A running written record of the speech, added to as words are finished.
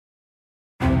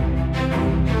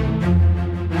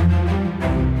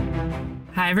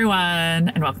Hi, everyone,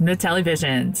 and welcome to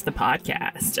Televisions, the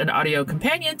podcast, an audio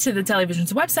companion to the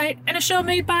Televisions website and a show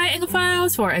made by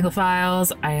Anglophiles for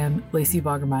Anglophiles. I am Lacey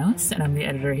Bogger-Miles, and I'm the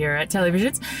editor here at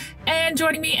Televisions. And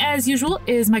joining me, as usual,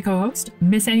 is my co-host,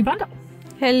 Miss Annie Bundle.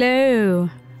 Hello.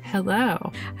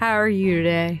 Hello. How are you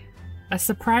today? A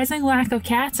surprising lack of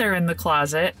cats are in the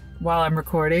closet while I'm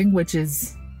recording, which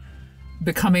is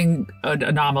becoming an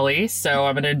anomaly, so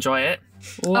I'm going to enjoy it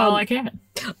while I can.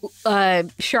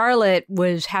 Charlotte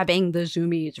was having the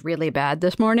zoomies really bad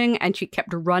this morning, and she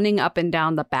kept running up and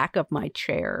down the back of my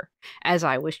chair as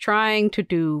I was trying to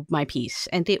do my piece.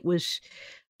 And it was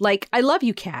like, I love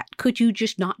you, cat. Could you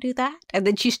just not do that? And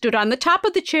then she stood on the top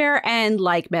of the chair and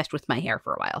messed with my hair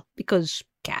for a while because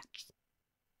cats.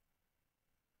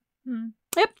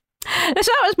 Yep. So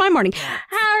that was my morning.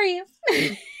 How are you?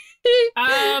 You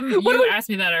asked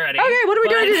me that already. Okay, what are we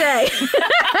doing today?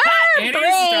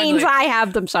 Brains, I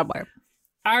have them somewhere.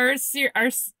 Our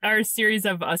series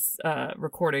of us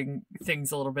recording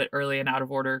things a little bit early and out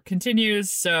of order continues,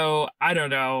 so I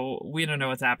don't know. We don't know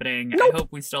what's happening. Nope. I hope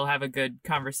we still have a good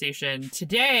conversation.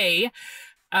 Today,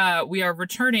 we are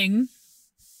returning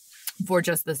for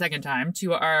just the second time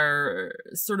to our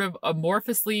sort of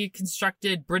amorphously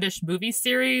constructed British movie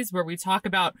series where we talk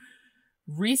about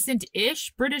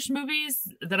recent-ish British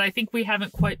movies that I think we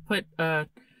haven't quite put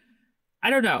I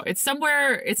don't know. It's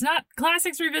somewhere. It's not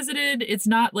Classics Revisited. It's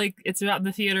not like it's out in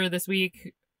the theater this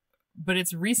week, but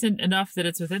it's recent enough that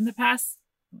it's within the past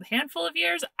handful of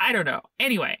years. I don't know.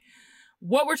 Anyway,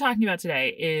 what we're talking about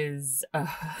today is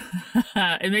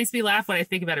it makes me laugh when I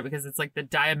think about it because it's like the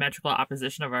diametrical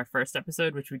opposition of our first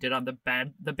episode, which we did on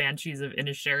the Banshees of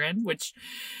Inisherin, which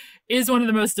is one of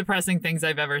the most depressing things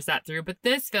I've ever sat through. But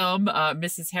this film,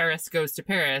 Mrs. Harris Goes to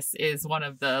Paris, is one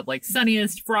of the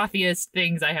sunniest, frothiest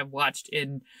things I have watched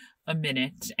in a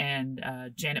minute. And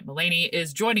Janet Mullaney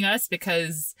is joining us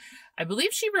because I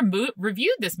believe she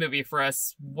reviewed this movie for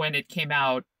us when it came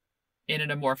out in an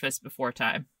amorphous before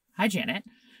time. Hi, Janet.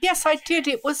 Yes, I did.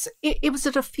 It was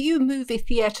at a few movie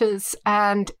theaters,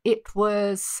 and you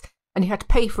had to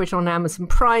pay for it on Amazon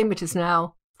Prime. It is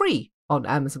now free on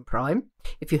Amazon Prime,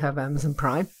 if you have Amazon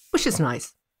Prime, which is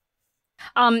nice.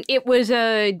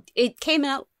 It came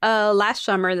out last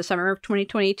summer, the summer of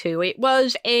 2022. It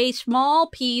was a small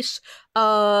piece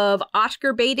of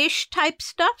Oscar baitish type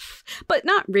stuff, but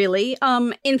not really.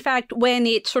 In fact, when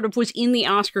it sort of was in the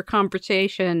Oscar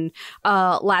conversation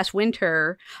last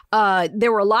winter,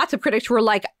 there were lots of critics who were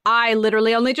like, I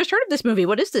literally only just heard of this movie.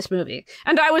 What is this movie?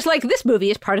 And I was like, this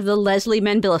movie is part of the Leslie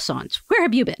Manville-sons. Where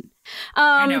have you been?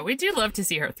 I know, we do love to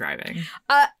see her thriving.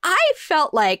 I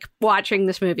felt like watching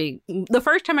this movie, the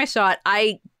first time I saw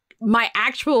it, my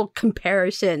actual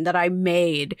comparison that I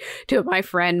made to my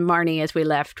friend Marnie as we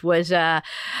left was, no,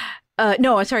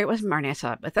 I'm sorry, it wasn't Marnie I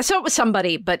saw it with. I saw it with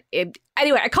somebody, but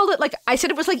anyway, I called it I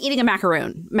said it was like eating a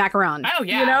macaron. Oh,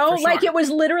 yeah. You know, for sure. it was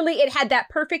literally, it had that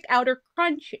perfect outer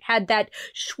crunch. It had that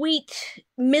sweet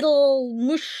middle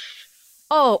mush.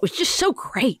 Oh, it was just so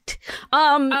great.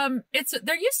 There used to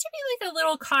be a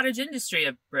little cottage industry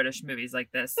of British movies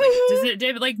like this.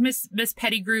 David, Miss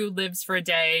Pettigrew Lives for a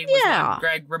Day was one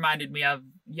Greg reminded me of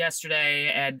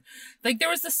yesterday, and there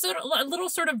was this a little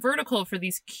sort of vertical for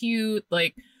these cute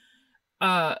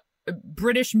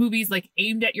British movies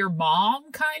aimed at your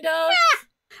mom, kind of. Yeah.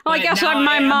 Well, I guess I'm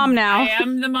my mom now. I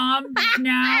am the mom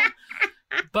now,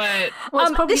 but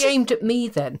it's probably aimed at me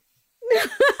then.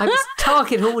 I was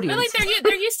target audience. But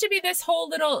there used to be this whole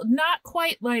little, not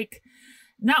quite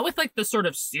not with the sort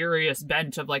of serious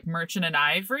bent of Merchant and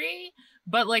Ivory,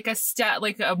 but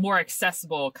a more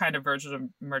accessible kind of version of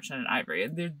Merchant and Ivory.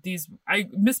 And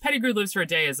Miss Pettigrew Lives for a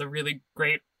Day is a really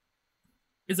great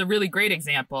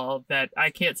example that I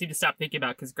can't seem to stop thinking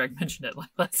about because Greg mentioned it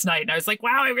last night. And I was like,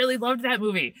 wow, I really loved that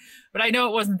movie. But I know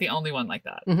it wasn't the only one like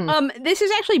that. Mm-hmm. This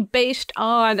is actually based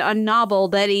on a novel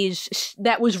that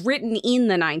was written in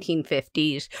the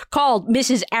 1950s called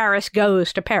Mrs. Harris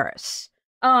Goes to Paris.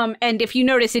 And if you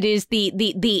notice, it is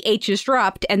the H is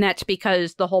dropped, and that's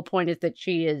because the whole point is that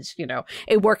she is,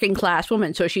 a working class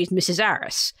woman, so she's Mrs.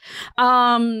 Harris.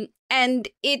 And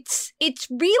it's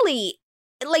really,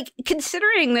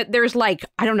 considering that there's 5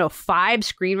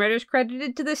 screenwriters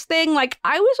credited to this thing,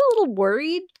 I was a little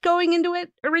worried going into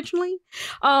it originally,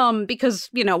 because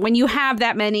when you have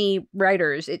that many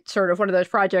writers, it's sort of one of those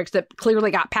projects that clearly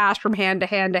got passed from hand to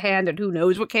hand to hand, and who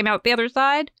knows what came out the other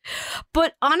side.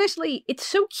 But honestly, it's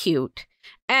so cute,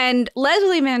 and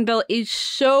Leslie Manville is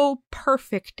so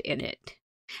perfect in it.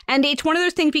 And it's one of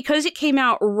those things because it came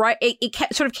out right. It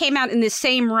sort of came out in the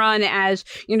same run as,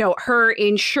 you know, her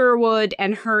in Sherwood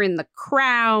and her in The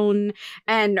Crown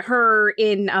and her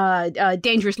in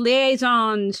Dangerous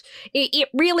Liaisons. It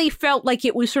really felt like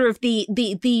it was sort of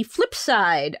the flip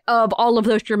side of all of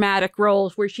those dramatic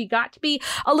roles where she got to be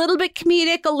a little bit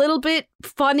comedic, a little bit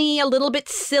funny, a little bit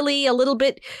silly, a little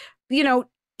bit, you know,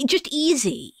 just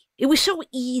easy. It was so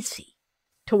easy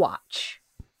to watch.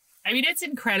 I mean, it's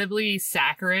incredibly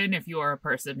saccharine if you are a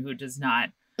person who does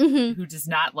not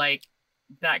like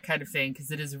that kind of thing, because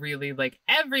it is really like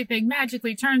everything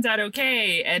magically turns out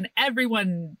okay, and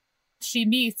everyone she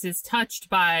meets is touched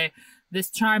by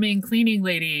this charming cleaning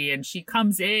lady, and she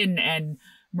comes in and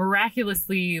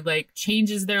miraculously like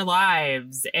changes their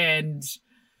lives, and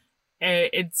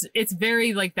it's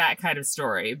very like that kind of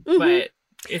story, but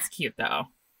it's cute though.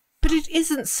 But it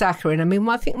isn't saccharine. I mean,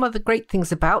 I think one of the great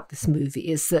things about this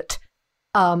movie is that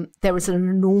there is an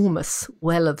enormous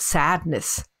well of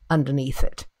sadness underneath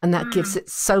it, and that gives it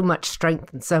so much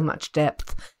strength and so much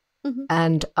depth.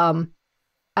 And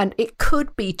it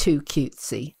could be too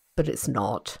cutesy, but it's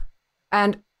not.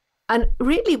 And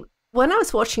really, when I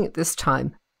was watching it this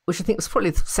time, which I think was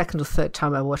probably the second or third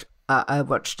time I watched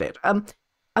it,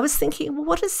 I was thinking, well,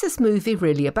 what is this movie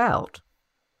really about?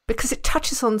 Because it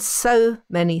touches on so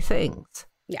many things.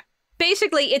 Yeah.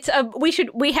 Basically, it's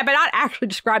we have not actually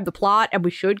described the plot, and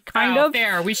we should kind of.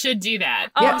 Fair. We should do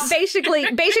that. Yes. Basically,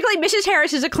 Mrs.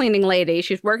 Harris is a cleaning lady.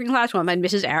 She's a working class woman,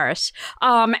 Mrs. Harris.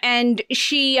 And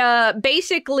she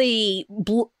basically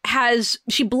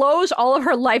she blows all of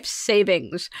her life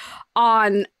savings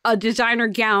on a designer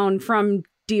gown from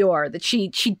Dior that she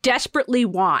desperately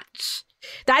wants.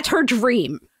 That's her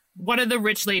dream. One of the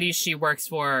rich ladies she works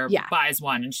for buys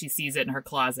one, and she sees it in her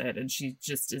closet, and she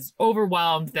just is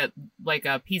overwhelmed that like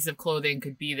a piece of clothing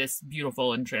could be this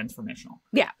beautiful and transformational.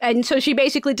 Yeah, and so she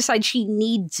basically decides she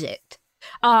needs it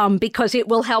because it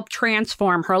will help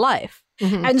transform her life.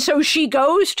 And so she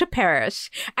goes to Paris,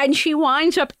 and she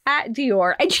winds up at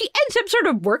Dior, and she ends up sort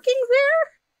of working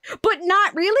there, but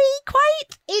not really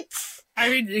quite. I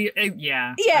mean,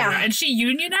 yeah. And she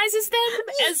unionizes them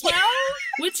as well,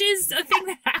 which is a thing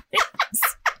that happens.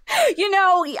 You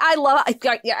know, I love,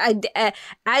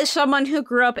 as someone who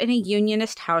grew up in a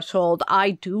unionist household,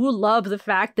 I do love the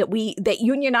fact that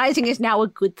unionizing is now a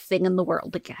good thing in the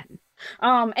world again.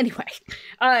 Anyway,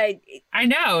 I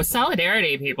know,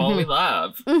 solidarity, people, we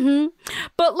love.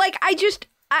 But like,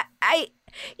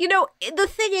 you know, the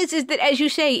thing is that, as you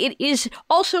say, it is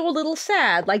also a little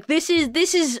sad. Like, this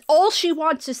is all she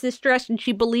wants is this dress, and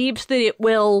she believes that it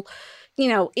will, you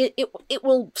know, it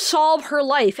will solve her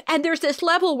life. And there's this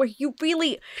level where you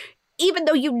really, even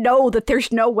though you know that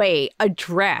there's no way a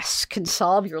dress can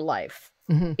solve your life,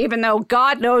 even though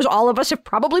God knows all of us have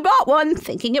probably bought one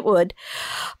thinking it would,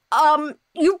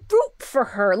 you root for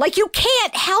her. Like, you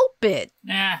can't help it.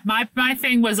 Yeah, my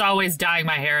thing was always dyeing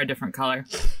my hair a different color.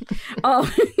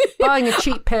 Buying a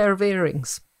cheap pair of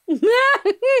earrings.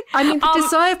 I mean, the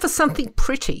desire for something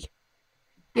pretty.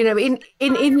 You know, in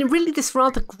really this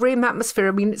rather grim atmosphere.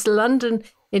 I mean, it's London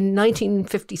in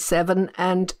 1957,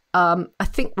 and I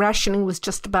think rationing was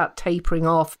just about tapering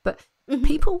off, but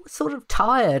people were sort of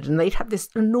tired, and they'd had this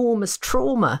enormous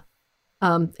trauma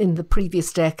in the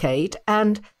previous decade,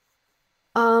 and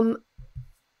you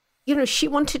know, she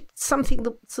wanted something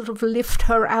that would sort of lift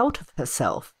her out of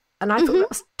herself, and I thought that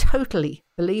was totally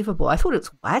believable. I thought it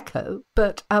was wacko,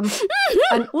 but and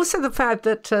also the fact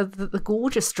that the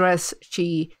gorgeous dress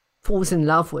she falls in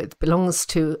love with belongs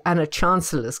to Anna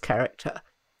Chancellor's character,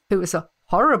 who is a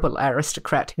horrible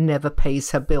aristocrat who never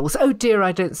pays her bills. Oh dear,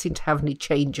 I don't seem to have any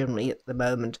change on me at the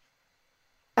moment.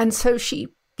 And so she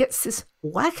gets this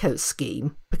wacko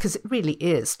scheme, because it really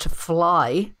is, to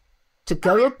fly, to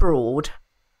go abroad,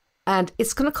 and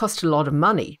it's going to cost a lot of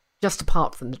money, just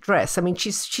apart from the dress. I mean,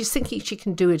 she's thinking she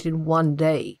can do it in one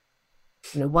day,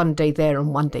 you know, one day there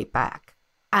and one day back.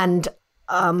 And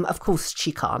of course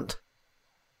she can't,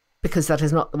 because that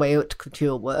is not the way haute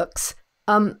couture works.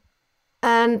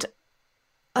 It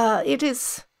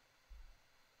is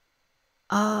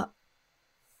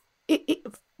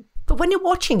but when you're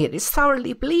watching it, it's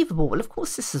thoroughly believable. Well, of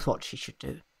course this is what she should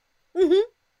do.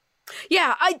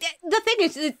 Yeah, the thing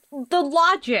is, the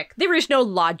logic, there is no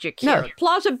logic here. No.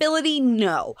 Plausibility,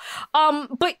 no.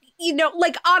 But, you know,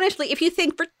 like, honestly, if you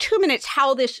think for 2 minutes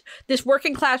how this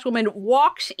working class woman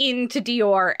walks into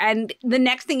Dior, and the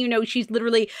next thing you know, she's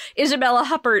literally Isabella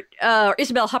Huppert.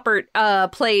 Isabel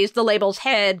Huppert plays the label's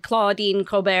head, Claudine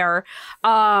Colbert.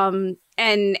 And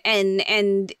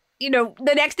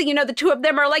the next thing you know, the two of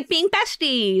them are like being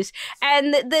besties,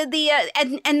 and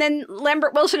and then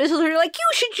Lambert Wilson is literally like, you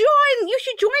should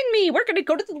join me. We're gonna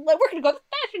go to the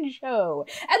fashion show,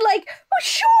 and like, oh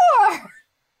sure.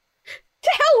 To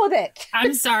hell with it.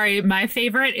 I'm sorry. My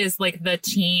favorite is like the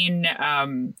teen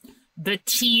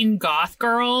goth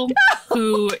girl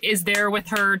who is there with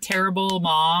her terrible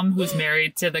mom who's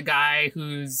married to the guy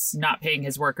who's not paying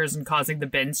his workers and causing the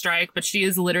bin strike. But she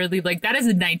is literally like, that is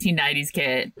a 1990s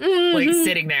kid, like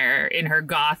sitting there in her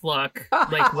goth look,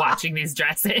 like watching these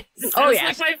dresses. That's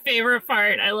like my favorite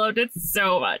part. I loved it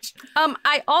so much.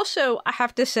 I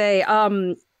have to say,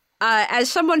 as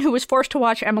someone who was forced to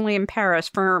watch Emily in Paris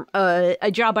for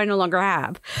a job I no longer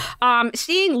have,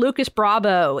 seeing Lucas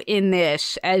Bravo in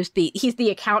this as he's the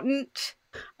accountant.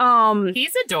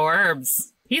 He's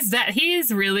adorbs.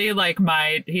 He's really like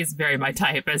he's very my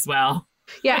type as well.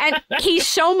 Yeah, and he's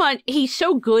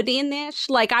so good in this.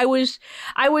 Like I was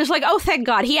like, oh, thank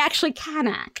God, he actually can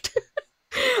act.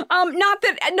 Not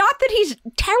that he's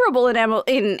terrible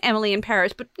in Emily in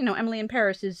Paris, but Emily in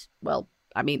Paris is, well,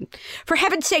 I mean, for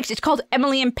heaven's sakes, it's called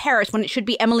Emily in Paris when it should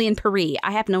be Emily in Paris.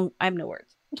 I have no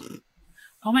words.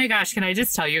 Oh my gosh, can I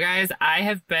just tell you guys,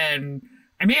 I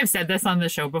may have said this on the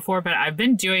show before, but I've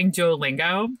been doing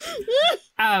Duolingo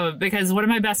because one of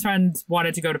my best friends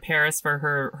wanted to go to Paris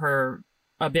for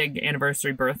a big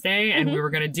anniversary birthday, and we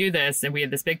were going to do this, and we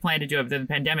had this big plan to do it, but then the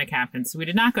pandemic happened, so we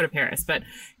did not go to Paris. But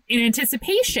in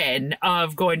anticipation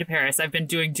of going to Paris, I've been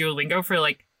doing Duolingo for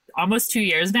like almost 2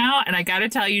 years now, and I gotta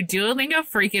tell you, Duolingo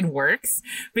freaking works,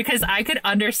 because I could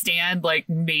understand like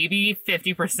maybe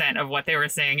 50% of what they were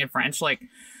saying in French. Like,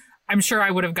 I'm sure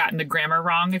I would have gotten the grammar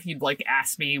wrong if you'd like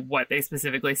asked me what they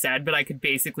specifically said, but I could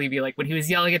basically be like, when he was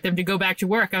yelling at them to go back to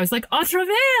work, I was like, au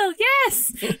travail,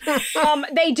 yes.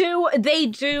 They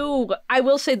do. I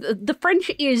will say the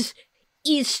French is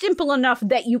simple enough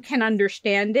that you can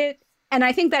understand it. And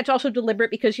I think that's also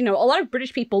deliberate because, a lot of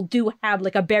British people do have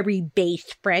like a very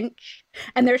base French,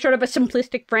 and there's sort of a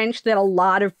simplistic French that a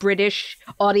lot of British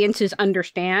audiences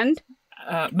understand.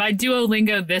 My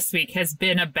Duolingo this week has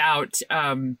been about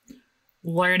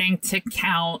learning to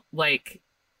count, like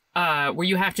where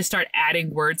you have to start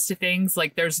adding words to things.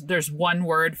 Like there's one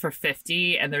word for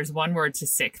 50 and there's one word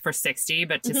for 60,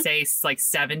 but to say like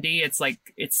 70,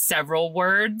 it's several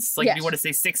words. Like if you want to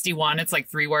say 61, it's like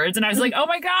 3 words. And I was like, oh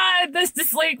my God, this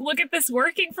is like, look at this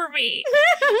working for me.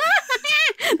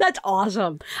 That's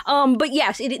awesome. But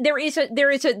yes, there is a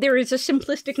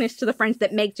simplisticness to the French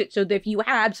that makes it so that if you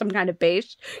have some kind of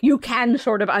base, you can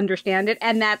sort of understand it.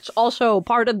 And that's also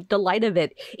part of the delight of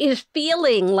it, is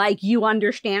feeling like you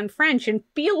understand French and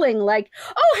feeling like,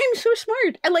 oh, I'm so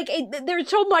smart. And like, there's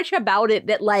so much about it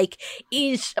that like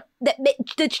is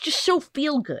that's just so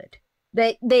feel good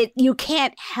that you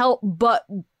can't help but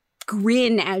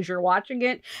grin as you're watching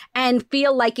it and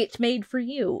feel like it's made for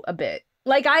you a bit.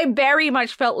 Like, I very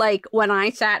much felt like when I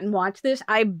sat and watched this,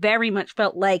 I very much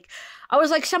felt like I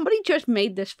was like, somebody just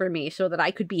made this for me so that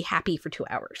I could be happy for 2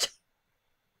 hours.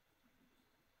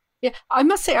 Yeah, I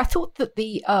must say, I thought that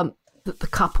the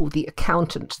couple, the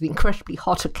accountant, the incredibly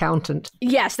hot accountant.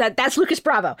 Yes, that's Lucas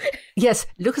Bravo. Yes,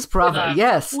 Lucas Bravo,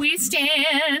 yes. We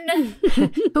stand.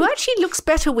 Who actually looks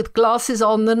better with glasses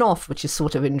on than off, which is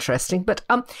sort of interesting. But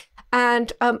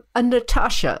and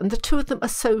Natasha, and the two of them are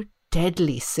so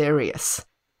deadly serious.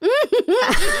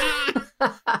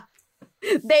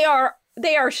 They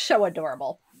are so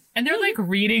adorable. And they're like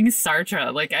reading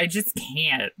Sartre. Like, I just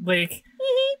can't. Like,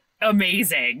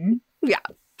 amazing. Yeah.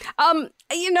 And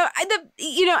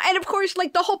of course,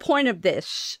 like the whole point of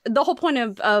this, the whole point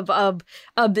of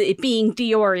it being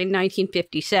Dior in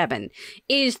 1957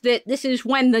 is that this is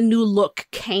when the new look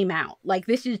came out. Like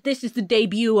this is the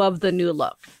debut of the new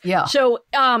look. Yeah. So,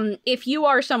 if you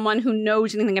are someone who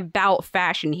knows anything about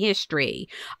fashion history,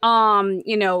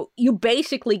 you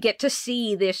basically get to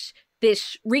see this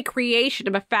recreation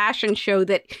of a fashion show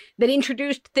that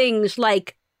introduced things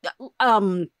like,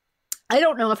 I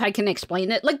don't know if I can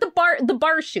explain it. Like the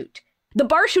bar suit. The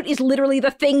bar suit is literally the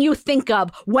thing you think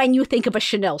of when you think of a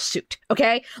Chanel suit.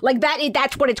 Okay? Like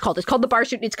that's what it's called. It's called the bar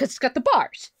suit. It's because it's got the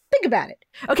bars. Think about it.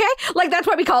 Okay? Like that's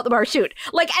why we call it the bar suit.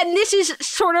 Like, and this is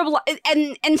sort of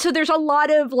and so there's a lot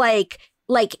of like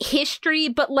history,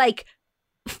 but like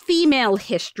female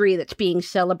history that's being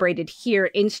celebrated here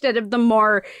instead of the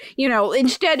more,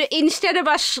 instead of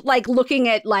us like looking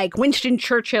at like Winston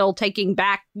Churchill taking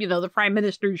back, the prime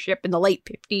ministership in the late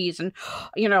 50s and,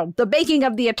 the making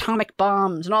of the atomic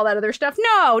bombs and all that other stuff.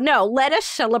 No, let us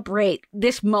celebrate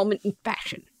this moment in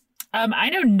fashion. I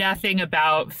know nothing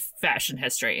about fashion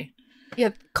history.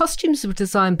 Yeah, costumes were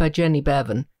designed by Jenny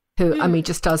Bevan, who,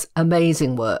 just does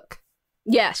amazing work.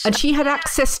 Yes. And she had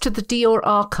access to the Dior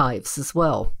archives as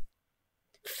well.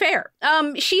 Fair.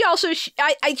 She also,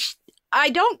 I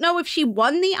don't know if she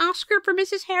won the Oscar for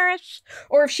Mrs. Harris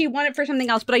or if she won it for something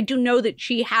else, but I do know that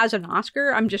she has an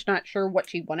Oscar. I'm just not sure what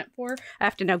she won it for. I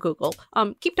have to now Google.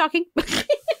 Keep talking.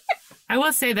 I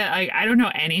will say that I don't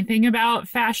know anything about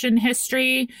fashion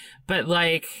history, but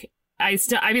like I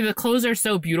mean, the clothes are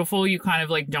so beautiful, you kind of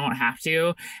like don't have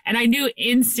to. And I knew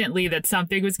instantly that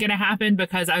something was going to happen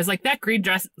because I was like, that green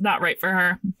dress is not right for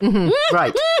her. Mm-hmm.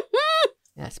 Right.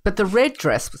 Yes, but the red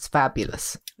dress was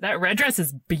fabulous. That red dress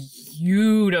is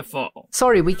beautiful.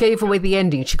 Sorry, we gave away the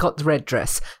ending. She got the red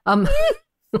dress. And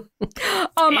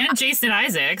Jason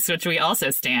Isaacs, which we also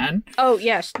stan. Oh,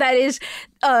 yes. That is,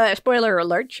 spoiler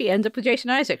alert, she ends up with Jason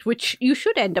Isaacs, which you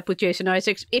should end up with Jason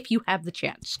Isaacs if you have the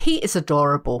chance. He is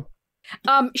adorable.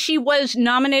 She was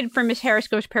nominated for Miss Harris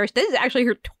Goes to Paris. This is actually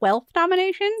her 12th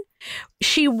nomination.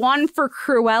 She won for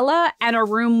Cruella and A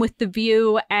Room with the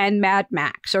View and Mad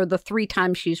Max, are the 3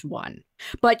 times she's won.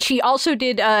 But she also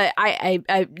did, now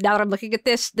that I'm looking at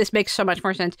this makes so much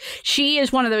more sense. She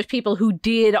is one of those people who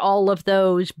did all of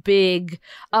those big,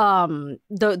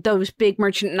 those big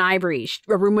Merchant and Ivories.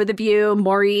 A Room with a View,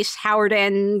 Maurice, Howard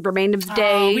End, Remain of the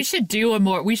Day. We should do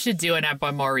an app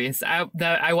on Maurice.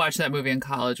 I watched that movie in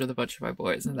college with a bunch of my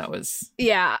boys, and that was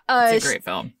it's a great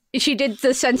film. She did the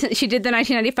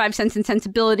 1995 Sense and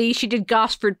Sensibility. She did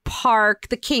Gosford Park,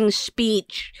 The King's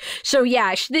Speech. So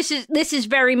yeah, this is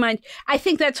very much. I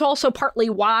think that's also partly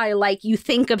why, like, you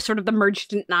think of sort of the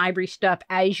Merchant and Ivory stuff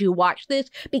as you watch this,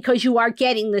 because you are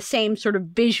getting the same sort of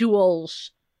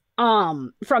visuals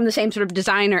from the same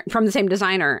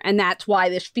designer, and that's why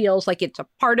this feels like it's a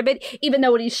part of it, even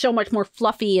though it is so much more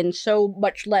fluffy and so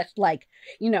much less like,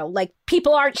 like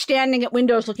people aren't standing at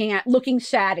windows looking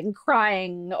sad and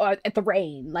crying at the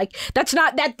rain. Like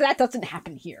that doesn't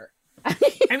happen here. I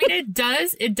mean, it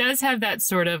does have that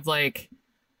sort of like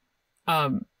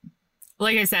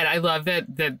I said, I love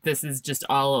that this is just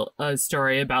all a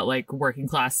story about like working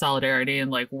class solidarity and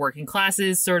like working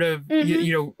classes sort of,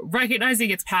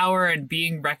 recognizing its power and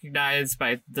being recognized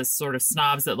by the sort of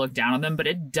snobs that look down on them. But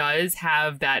it does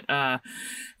have that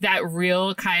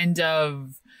real kind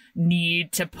of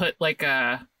need to put like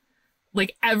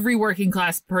every working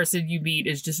class person you meet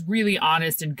is just really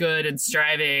honest and good and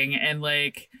striving and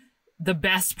like the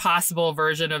best possible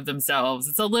version of themselves.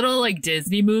 It's a little like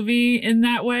Disney movie in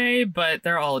that way, but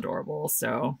they're all adorable,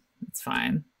 so it's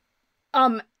fine.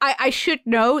 I should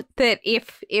note that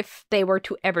if they were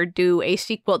to ever do a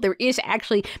sequel, there is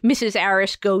actually Mrs.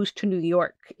 Arris Goes to New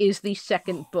York is the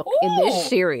second book in this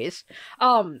series.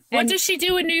 What does she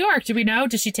do in New York? Do we know?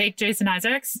 Does she take Jason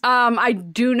Isaacs? I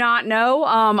do not know.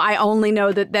 I only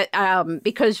know that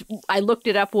because I looked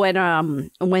it up when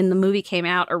the movie came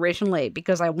out originally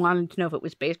because I wanted to know if it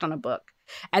was based on a book.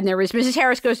 And there was Mrs.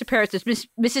 Harris Goes to Paris, there's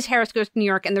Mrs. Harris Goes to New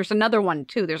York, and there's another one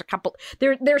too. There's a couple.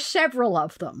 There's several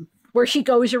of them. Where she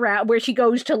goes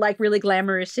to like really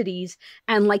glamorous cities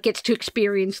and like gets to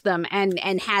experience them and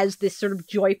has this sort of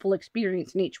joyful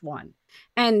experience in each one.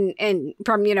 And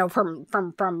from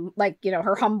like,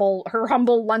 her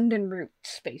humble London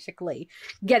roots, basically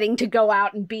getting to go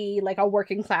out and be like a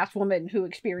working class woman who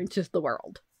experiences the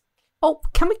world. Oh,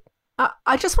 can we?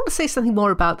 I just want to say something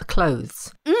more about the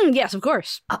clothes. Yes, of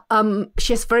course.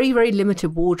 She has very, very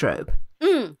limited wardrobe.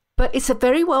 But it's a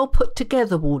very well put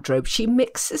together wardrobe. She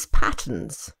mixes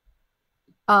patterns.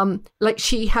 Like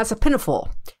she has a pinafore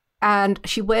and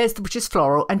she wears which is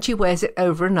floral and she wears it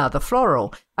over another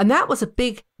floral. And that was a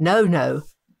big no-no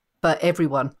for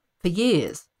everyone for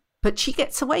years. But she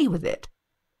gets away with it.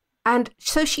 And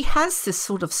so she has this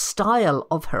sort of style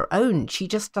of her own. She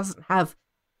just doesn't have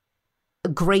a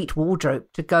great wardrobe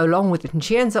to go along with it. And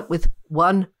she ends up with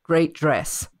one great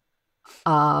dress.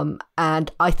 And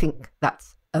I think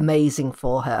that's amazing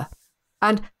for her.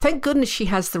 And thank goodness she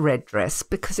has the red dress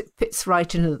because it fits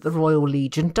right into the Royal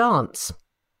Legion dance.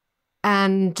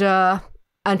 And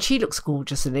she looks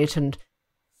gorgeous in it.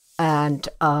 And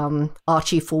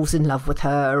Archie falls in love with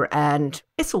her and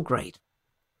it's all great.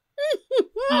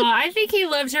 I think he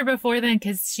loved her before then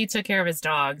because she took care of his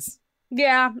dogs.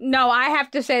 Yeah, no, I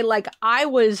have to say, like, I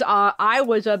was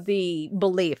of the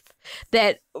belief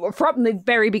that from the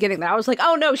very beginning that I was like,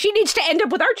 oh no, she needs to end up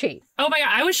with Archie. Oh my God,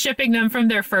 I was shipping them from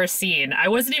their first scene. I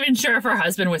wasn't even sure if her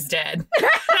husband was dead.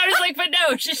 I was like, but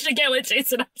no, she should get with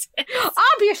Jason Isaacs.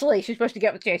 Obviously, she's supposed to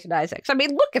get with Jason Isaacs. I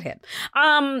mean, look at him.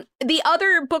 The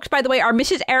other books, by the way, are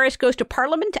Mrs. Arris Goes to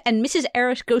Parliament and Mrs.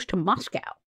 Arris Goes to Moscow.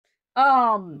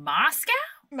 Moscow?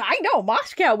 I know,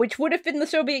 Moscow, which would have been the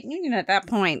Soviet Union at that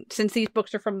point, since these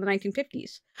books are from the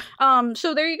 1950s.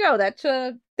 So there you go. That's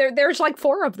there's like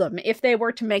 4 of them. If they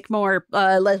were to make more,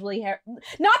 not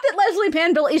that Leslie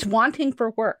Manville is wanting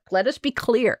for work. Let us be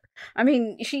clear. I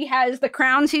mean, she has The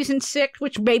Crown season 6,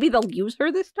 which maybe they'll use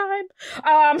her this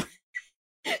time.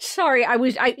 Sorry,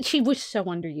 she was so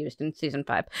underused in season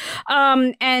 5.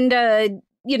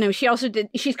 She also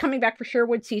she's coming back for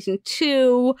Sherwood season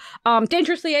 2.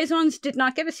 Dangerous Liaisons did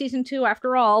not get a season 2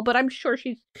 after all, but I'm sure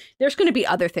there's going to be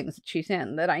other things that she's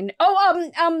in that I know.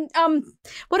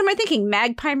 What am I thinking?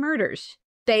 Magpie Murders.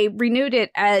 They renewed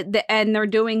it and they're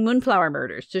doing Moonflower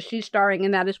Murders, so she's starring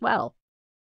in that as well.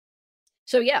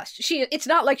 So yes, it's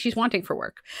not like she's wanting for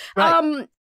work. Right.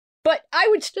 But I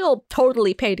would still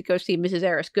totally pay to go see Mrs.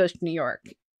 Harris Goes to New York.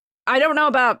 I don't know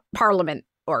about Parliament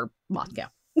or Moscow.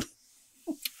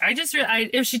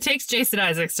 If she takes Jason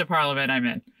Isaacs to Parliament, I'm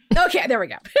in. Okay, there we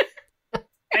go.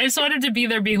 I just want him to be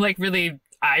there being like really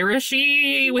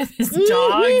Irishy with his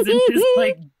dogs and his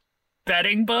like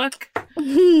betting book.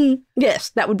 Yes,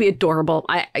 that would be adorable.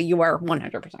 You are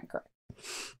 100% correct.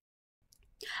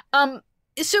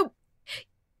 So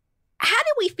how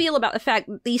do we feel about the fact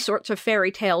that these sorts of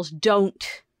fairy tales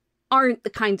aren't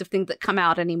the kinds of things that come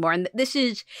out anymore? And this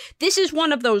is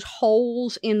one of those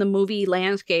holes in the movie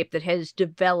landscape that has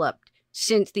developed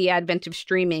since the advent of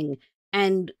streaming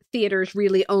and theaters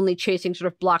really only chasing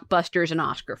sort of blockbusters and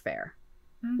Oscar fare.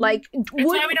 Mm-hmm. Like, it's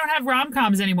why we don't have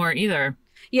rom-coms anymore either.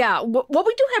 Yeah, well,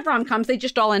 we do have rom-coms. They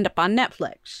just all end up on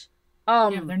Netflix.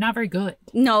 Yeah, they're not very good.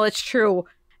 No, it's true.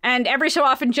 And every so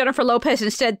often, Jennifer Lopez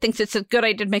instead thinks it's a good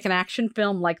idea to make an action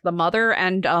film like The Mother,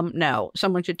 and no,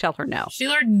 someone should tell her no. She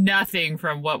learned nothing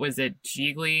from, what was it,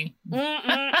 Jiggly?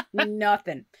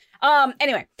 Nothing.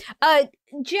 Anyway,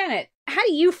 Janet, how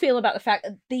do you feel about the fact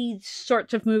that these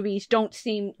sorts of movies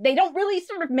they don't really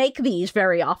sort of make these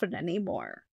very often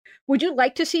anymore? Would you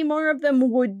like to see more of them?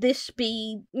 Would this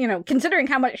be, considering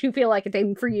how much you feel like it's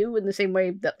aimed for you in the same way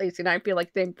that Lacey and I feel like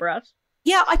it's aimed for us?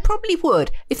 Yeah, I probably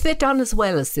would if they're done as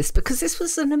well as this, because this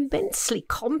was an immensely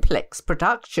complex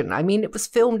production. I mean, it was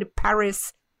filmed in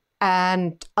Paris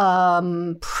and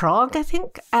Prague, I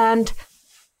think, and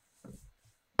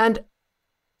as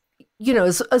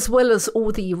well as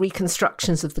all the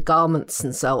reconstructions of the garments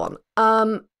and so on.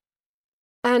 And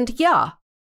I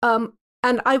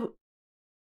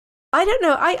don't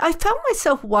know. I found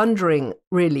myself wondering,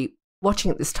 really, watching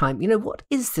it this time. What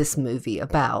is this movie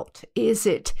about? Is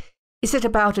it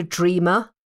about a dreamer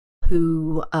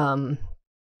who,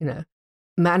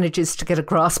 manages to get a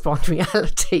grasp on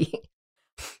reality?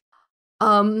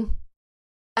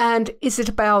 And is it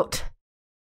about,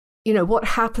 what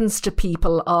happens to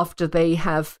people after they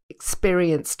have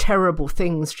experienced terrible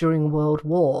things during World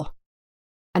War?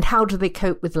 And how do they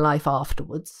cope with life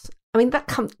afterwards? I mean,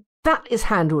 that is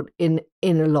handled in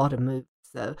a lot of movies,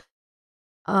 though.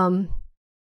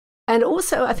 And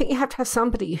also, I think you have to have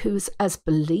somebody who's as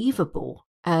believable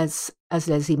as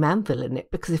Leslie Manville in it,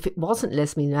 because if it wasn't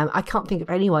Leslie Manville, I can't think of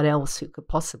anyone else who could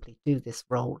possibly do this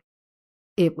role.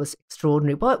 It was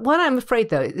extraordinary. What I'm afraid,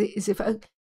 though, is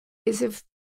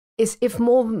if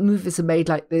more movies are made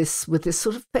like this with this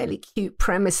sort of fairly cute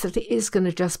premise, that it is going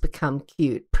to just become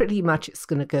cute. Pretty much it's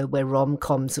going to go where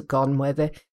rom-coms have gone, where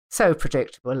they're so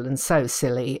predictable and so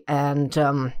silly. And,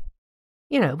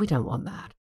 we don't want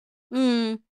that.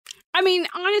 I mean,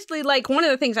 honestly, like, one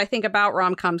of the things I think about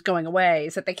rom-coms going away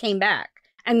is that they came back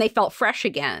and they felt fresh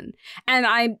again. And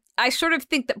I sort of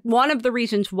think that one of the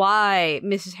reasons why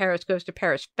Mrs. Harris Goes to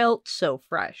Paris felt so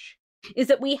fresh is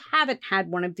that we haven't had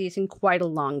one of these in quite a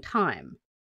long time.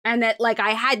 And that, like,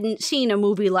 I hadn't seen a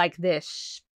movie like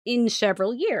this in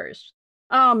several years.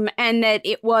 And that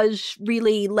it was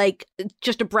really, like,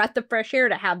 just a breath of fresh air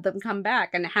to have them come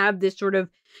back and have this sort of,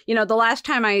 the last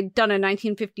time I'd done a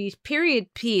 1950s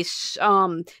period piece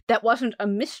that wasn't a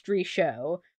mystery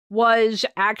show was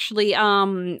actually,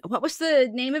 what was the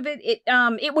name of it?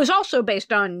 It was also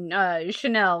based on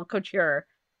Chanel Couture.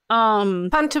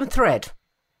 Phantom Thread.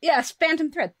 Yes,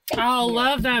 Phantom Thread.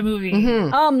 Love that movie.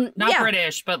 Mm-hmm. Not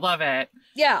British, but love it.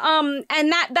 Yeah,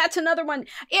 and that's another one,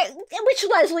 which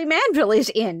Leslie Manville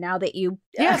is in, now that you...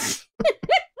 Yes.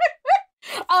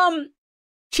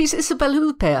 She's Isabelle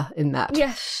Huppert in that.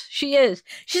 Yes, she is.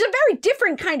 She's a very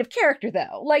different kind of character,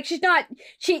 though. Like,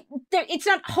 it's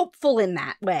not hopeful in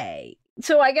that way.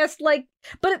 So I guess, like,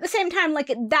 but at the same time,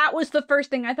 like, that was the first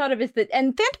thing I thought of, is that,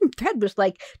 and Phantom Thread was,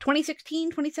 like, 2016,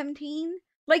 2017?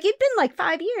 Like, it'd been, like,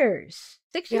 5 years,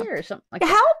 6 years, something like that.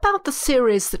 How about the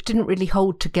series that didn't really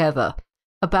hold together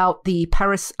about the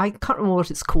Paris, I can't remember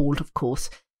what it's called, of course.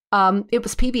 It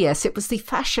was PBS. It was the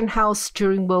fashion house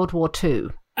during World War II.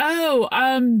 Oh,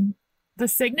 The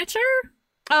Signature?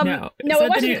 No, no, it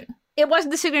wasn't. It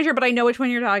wasn't The Signature, but I know which one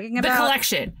you're talking about. The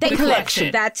Collection. The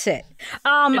collection. That's it.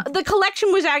 The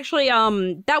Collection was actually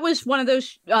that was one of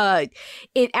those.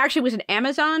 It actually was an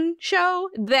Amazon show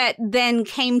that then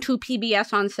came to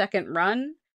PBS on second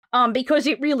run. Because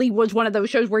it really was one of those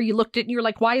shows where you looked at it and you're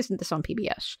like, why isn't this on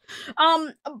PBS?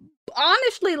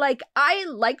 Honestly, like I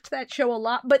liked that show a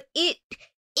lot, but it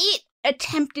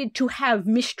attempted to have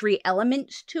mystery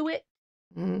elements to it.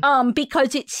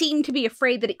 Because it seemed to be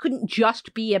afraid that it couldn't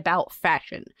just be about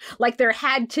fashion. Like there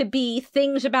had to be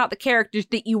things about the characters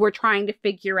that you were trying to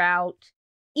figure out,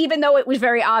 even though it was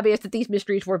very obvious that these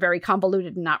mysteries were very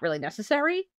convoluted and not really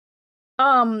necessary.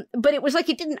 But it was like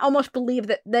it didn't almost believe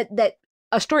that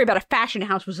a story about a fashion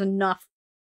house was enough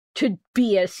to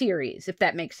be a series, if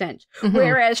that makes sense. Mm-hmm.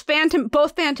 Whereas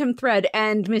both Phantom Thread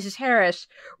and Mrs. Harris,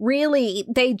 really,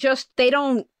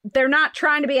 they're not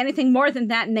trying to be anything more than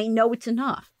that, and they know it's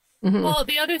enough. Mm-hmm. Well,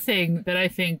 the other thing that I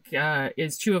think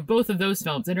is true of both of those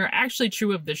films, and are actually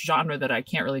true of this genre that I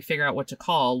can't really figure out what to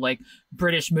call, like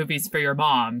British movies for your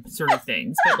mom sort of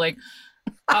things, but like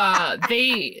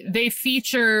they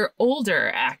feature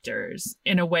older actors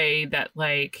in a way that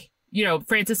like, you know,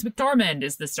 Frances McDormand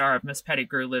is the star of Miss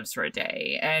Pettigrew Lives for a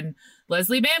Day, and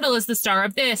Leslie Mandel is the star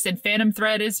of this, and Phantom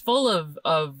Thread is full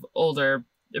of older.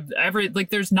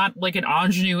 There's not like an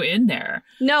ingenue in there.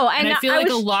 No, and I feel like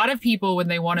a lot of people, when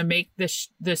they want to make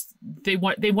they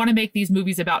want to make these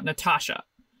movies about Natasha.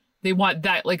 They want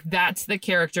that, like that's the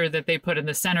character that they put in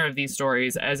the center of these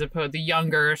stories, as opposed to the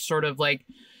younger sort of like,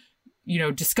 you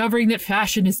know, discovering that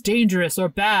fashion is dangerous or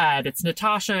bad. It's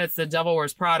Natasha. It's The Devil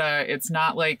Wears Prada. It's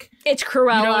not like it's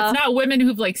Cruella. You know, it's not women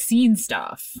who've like seen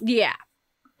stuff. Yeah.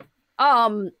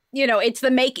 You know, it's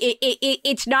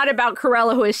it's not about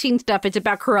Cruella who has seen stuff. It's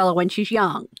about Cruella when she's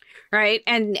young, right?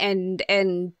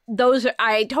 And those,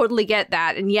 I totally get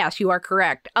that. And yes, you are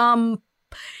correct.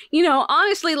 You know,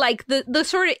 honestly, like the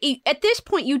sort of, at this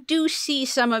point, you do see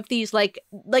some of these, like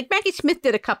Maggie Smith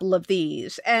did a couple of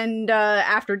these, and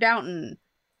After Downton,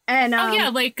 and oh yeah,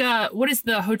 like what is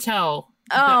the hotel?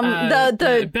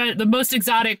 The most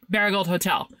exotic Marigold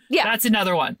Hotel. Yeah, that's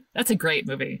another one. That's a great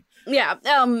movie. Yeah,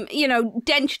 you know,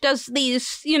 Dench does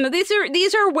these. You know, these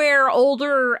are where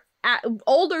older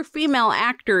female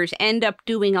actors end up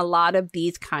doing a lot of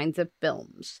these kinds of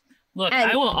films. Look,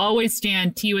 I will always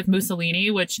stand Tea with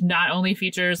Mussolini, which not only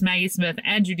features Maggie Smith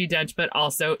and Judi Dench, but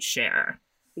also Cher.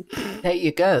 There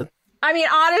you go. I mean,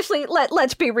 honestly,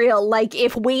 let's be real. Like,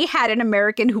 if we had an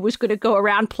American who was going to go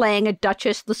around playing a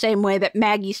duchess the same way that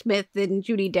Maggie Smith and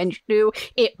Judi Dench do,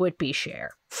 it would be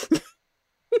Cher.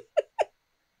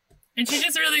 And she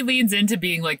just really leans into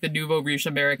being like the nouveau riche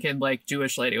American, like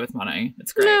Jewish lady with money.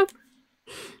 It's great.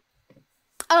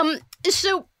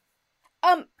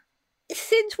 No.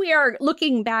 Since we are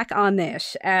looking back on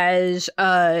this as,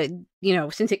 you know,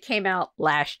 since it came out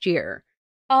last year,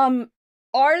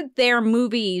 are there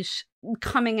movies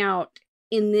coming out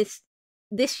in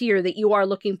this year that you are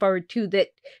looking forward to that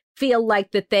feel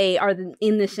like that they are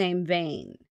in the same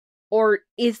vein? Or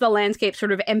is the landscape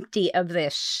sort of empty of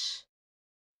this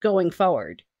going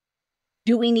forward?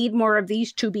 Do we need more of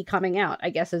these to be coming out, I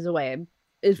guess is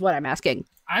what I'm asking.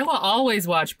 I will always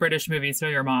watch British movies for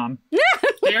your mom.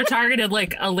 They are targeted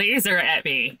like a laser at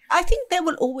me. I think there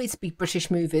will always be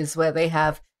British movies where they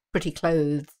have pretty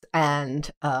clothes and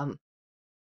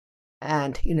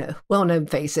you know, well-known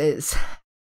faces,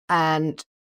 and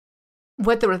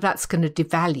whether that's going to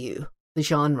devalue the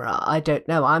genre, I don't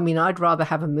know. I mean, I'd rather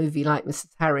have a movie like Mrs.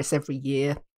 Harris every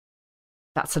year.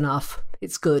 That's enough.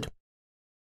 It's good.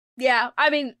 Yeah, I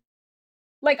mean,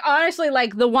 like honestly,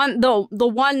 like the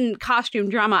one costume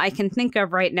drama I can think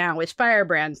of right now is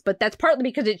Firebrand, but that's partly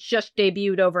because it's just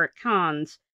debuted over at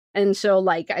Cannes, and so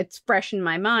like it's fresh in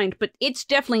my mind. But it's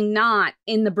definitely not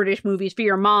in the British movies for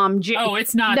your mom. Oh,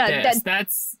 it's not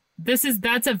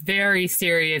that's a very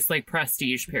serious like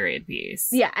prestige period piece.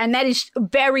 Yeah, and that is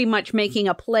very much making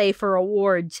a play for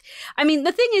awards. I mean,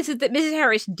 the thing is that Mrs.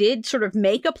 Harris did sort of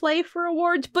make a play for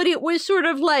awards, but it was sort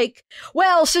of like,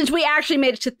 well, since we actually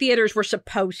made it to theaters, we're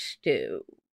supposed to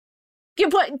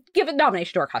give a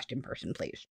nomination to our costume person,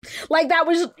 please. Like that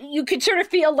was, you could sort of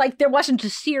feel like there wasn't a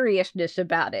seriousness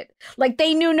about it. Like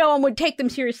they knew no one would take them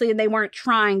seriously, and they weren't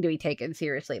trying to be taken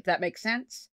seriously. If that makes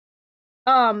sense.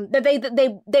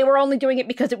 That they were only doing it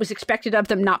because it was expected of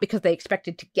them, not because they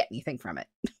expected to get anything from it.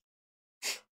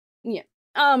 Yeah.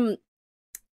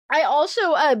 I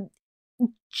also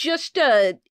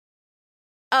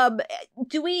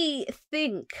do we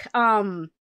think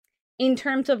in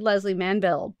terms of Leslie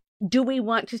Manville, do we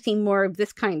want to see more of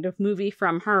this kind of movie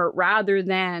from her rather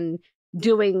than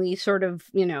doing these sort of,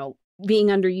 being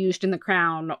underused in The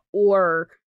Crown, or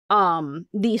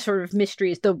these sort of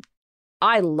mysteries. Though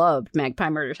I loved Magpie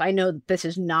Murders. I know that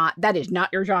is not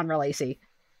your genre, Lacey.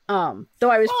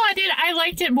 I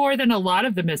liked it more than a lot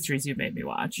of the mysteries you made me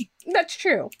watch. That's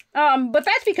true. But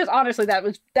that's because honestly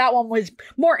that one was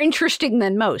more interesting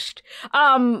than most.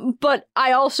 But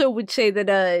I also would say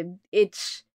that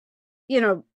it's,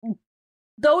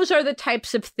 those are the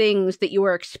types of things that you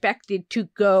are expected to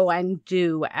go and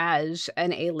do as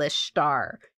an A-list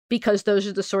star, because those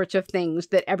are the sorts of things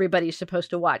that everybody's supposed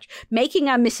to watch. Making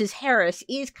a Mrs. Harris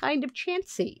is kind of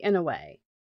chancy in a way,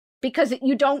 because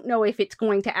you don't know if it's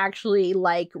going to actually,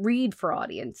 read for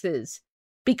audiences,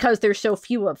 because there's so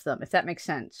few of them, if that makes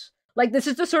sense. Like, this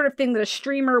is the sort of thing that a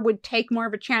streamer would take more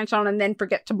of a chance on and then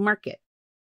forget to market.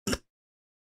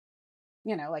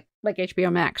 Like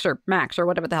HBO Max or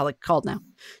whatever the hell it's called now.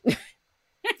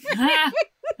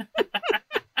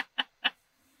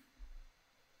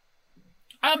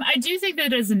 I do think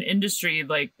that as an industry,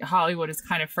 Hollywood has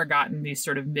kind of forgotten these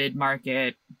sort of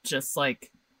mid-market, just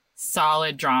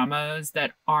solid dramas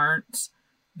that aren't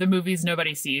the movies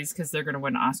nobody sees because they're going to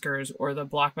win Oscars, or the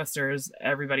blockbusters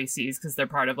everybody sees because they're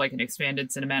part of an expanded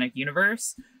cinematic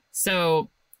universe. So,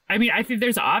 I mean, I think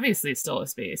there's obviously still a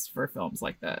space for films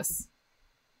like this.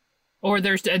 Or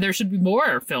there should be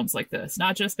more films like this,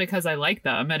 not just because I like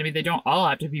them. And I mean, they don't all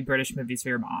have to be British movies for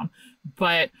your mom,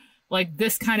 but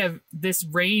this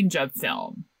range of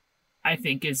film, I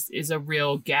think is a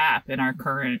real gap in our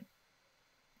current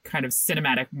kind of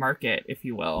cinematic market, if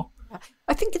you will.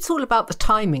 I think it's all about the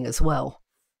timing as well.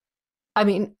 I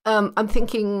mean, I'm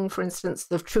thinking, for instance,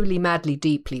 of Truly Madly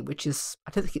Deeply, which is,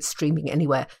 I don't think it's streaming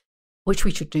anywhere, which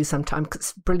we should do sometime because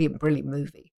it's a brilliant, brilliant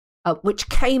movie, which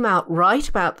came out right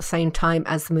about the same time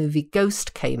as the movie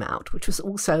Ghost came out, which was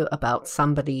also about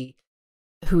somebody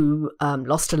who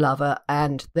lost a lover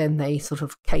and then they sort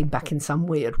of came back in some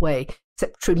weird way,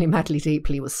 except Truly Madly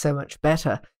Deeply was so much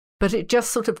better. But it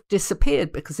just sort of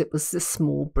disappeared because it was this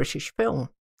small British film.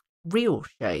 Real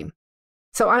shame.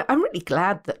 So I'm really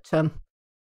glad that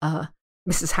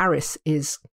Mrs. Harris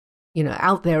is,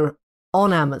 out there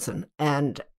on Amazon,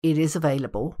 and it is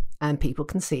available and people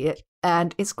can see it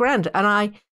and it's grand. And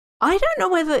I don't know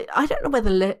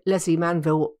whether Leslie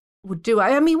Manville would do.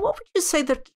 I mean, what would you say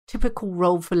the typical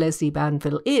role for Leslie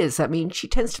Manville is? I mean, she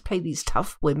tends to play these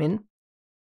tough women.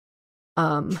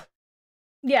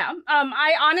 Yeah,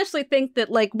 I honestly think that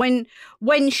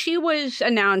when she was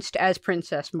announced as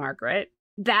Princess Margaret,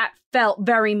 that felt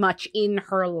very much in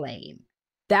her lane.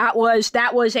 That was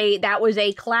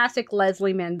a classic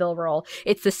Leslie Manville role.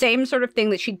 It's the same sort of thing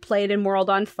that she'd played in World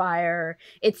on Fire.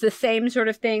 It's the same sort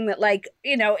of thing that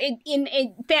in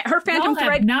her Phantom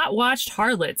Thread. Have not watched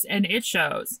Harlots, and it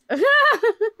shows.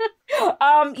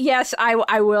 Yes,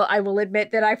 I will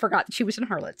admit that I forgot that she was in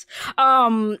Harlots.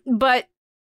 But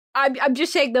I'm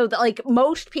just saying though that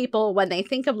most people, when they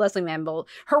think of Leslie Manville,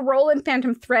 her role in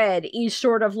Phantom Thread is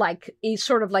sort of like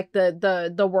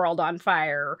the World on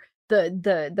Fire,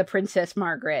 the Princess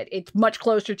Margaret. It's much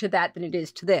closer to that than it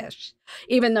is to this,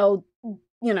 even though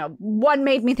one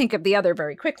made me think of the other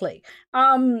very quickly.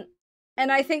 And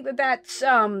I think that's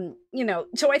so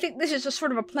I think this is just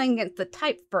sort of a playing against the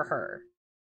type for her.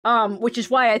 Which is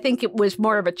why I think it was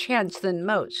more of a chance than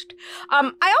most.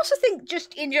 I also think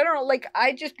just in general,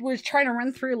 I just was trying to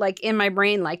run through, in my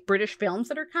brain, British films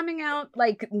that are coming out,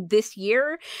 this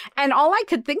year. And all I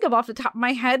could think of off the top of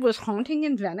my head was Haunting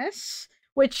in Venice,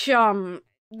 which,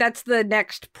 that's the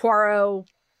next Poirot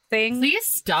thing. Please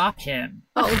stop him.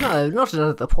 Oh, no, not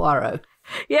another Poirot.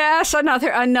 Yes,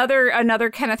 another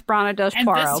Kenneth Branagh does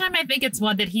Poirot. And this time I think it's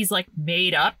one that he's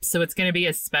made up, so it's going to be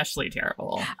especially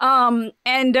terrible. And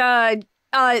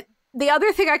the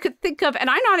other thing I could think of, and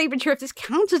I'm not even sure if this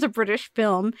counts as a British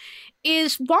film,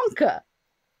 is Wonka.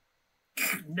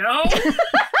 No.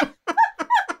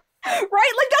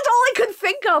 Right? That's all I could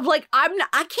think of. I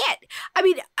can't. I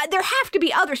mean, there have to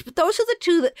be others, but those are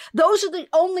the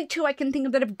only two I can think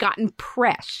of that have gotten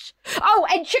press. Oh,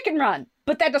 and Chicken Run.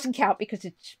 But that doesn't count because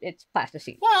it's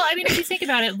plasticine. Well, I mean, if you think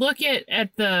about it, look at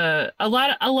a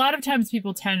lot of times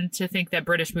people tend to think that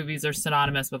British movies are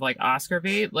synonymous with Oscar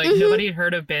bait. Nobody had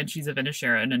heard of Banshees of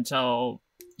Inisherin until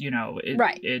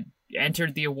it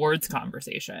entered the awards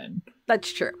conversation.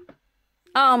 That's true.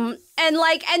 And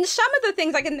some of the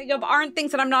things I can think of aren't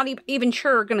things that I'm not even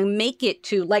sure are going to make it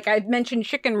to. I've mentioned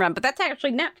Chicken Run, but that's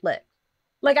actually Netflix.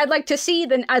 I'd like to see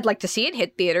it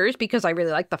hit theaters because I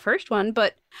really like the first one,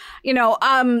 but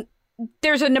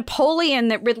there's a Napoleon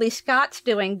that Ridley Scott's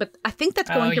doing, but I think that's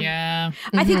going to. Yeah.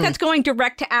 I think that's going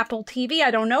direct to Apple TV.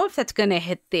 I don't know if that's going to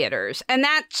hit theaters, and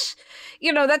that's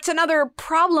that's another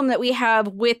problem that we have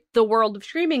with the world of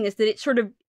streaming is that it sort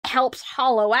of helps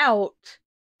hollow out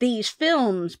these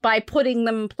films by putting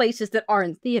them in places that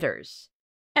aren't theaters.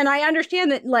 And I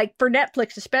understand that, like, for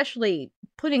Netflix especially,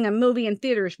 putting a movie in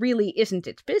theaters really isn't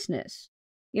its business.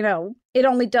 It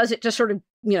only does it to sort of,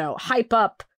 hype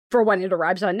up for when it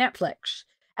arrives on Netflix,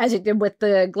 as it did with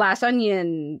the Glass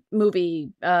Onion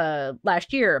movie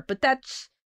last year. But that's,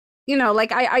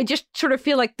 I just sort of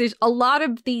feel like there's a lot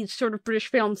of these sort of British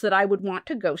films that I would want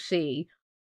to go see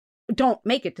don't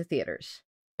make it to theaters.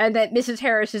 And that Mrs.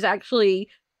 Harris is actually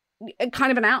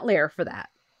kind of an outlier for that.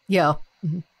 Yeah.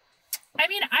 I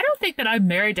mean, I don't think that I'm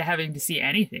married to having to see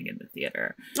anything in the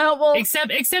theater. Oh, well. Except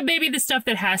maybe the stuff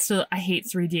that has to, I hate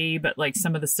 3D, but like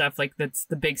some of the stuff like that's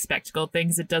the big spectacle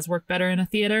things, it does work better in a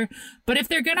theater. But if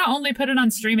they're going to only put it on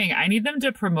streaming, I need them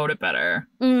to promote it better.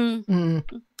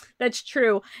 That's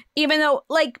true. Even though,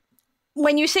 like,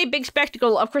 when you say big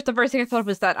spectacle, of course, the first thing I thought of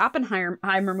was that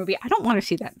Oppenheimer movie. I don't want to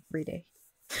see that in 3D.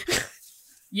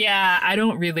 Yeah, I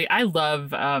don't really. I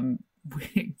love,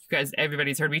 you guys,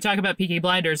 everybody's heard me talk about Peaky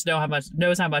Blinders,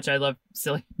 knows how much I love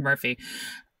Cillian Murphy.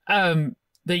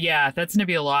 Yeah, that's gonna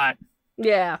be a lot.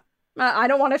 Yeah, I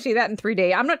don't want to see that in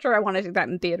 3D. I'm not sure I want to see that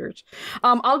in theaters.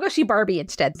 I'll go see Barbie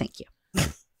instead. Thank you.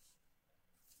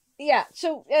 Yeah.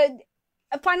 So,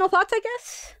 final thoughts, I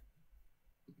guess.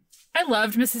 I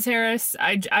loved Mrs. Harris.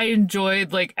 I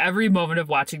enjoyed, like, every moment of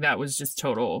watching that was just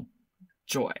total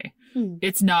joy.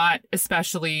 It's not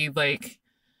especially, like,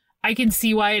 I can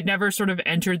see why it never sort of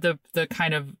entered the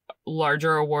kind of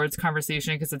larger awards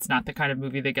conversation, because it's not the kind of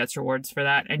movie that gets awards for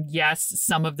that. And yes,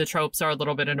 some of the tropes are a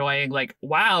little bit annoying. Like,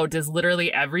 wow, does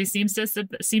literally every seamstress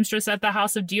at the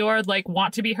House of Dior, like,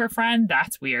 want to be her friend?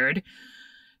 That's weird.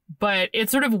 But it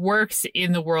sort of works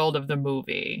in the world of the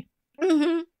movie.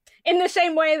 Mm-hmm. In the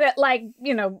same way that, like,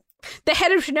 the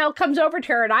head of Chanel comes over to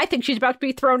her and I think she's about to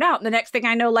be thrown out. And the next thing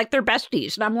I know, like, they're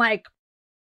besties. And I'm like,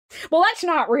 well, that's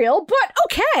not real, but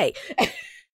okay.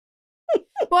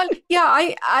 Well,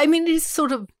 yeah, I mean, it's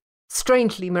sort of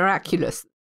strangely miraculous.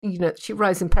 She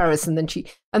arrives in Paris and then she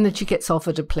gets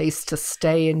offered a place to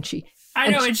stay, and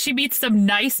and she meets some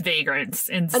nice vagrants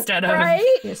instead of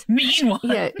mean ones.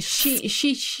 Yeah,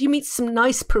 she meets some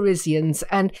nice Parisians,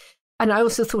 and I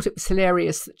also thought it was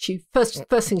hilarious that she first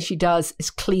thing she does is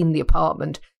clean the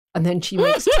apartment, and then she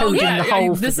makes Toad in the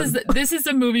hole. This is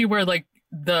a movie where, like,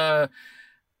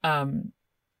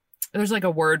 there's like a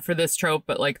word for this trope,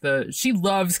 but like she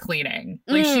loves cleaning.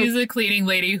 Like, she's a cleaning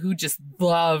lady who just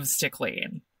loves to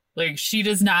clean. Like,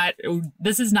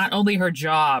 this is not only her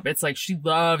job, it's like she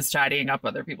loves tidying up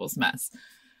other people's mess.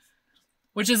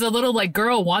 Which is a little like,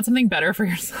 girl, want something better for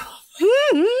yourself.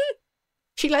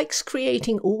 She likes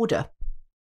creating order.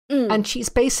 And she's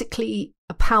basically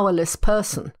a powerless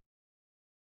person.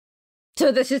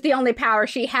 So this is the only power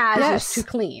she has, yes. is to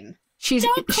clean. She's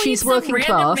working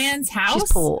class. Man's house.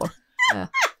 She's poor. Yeah.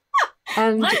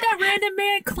 And let that random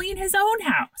man clean his own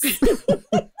house.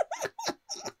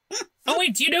 Oh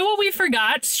wait, do you know what we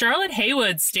forgot? Charlotte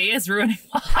Haywood's Stay Is Ruining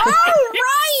Lives. Oh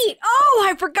right! Oh,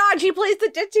 I forgot she plays the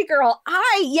ditzy girl.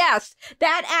 Yes,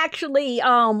 that actually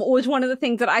was one of the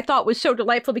things that I thought was so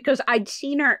delightful, because I'd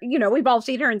seen her. We've all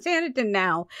seen her in Sanditon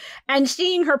now, and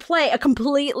seeing her play a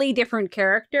completely different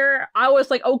character, I was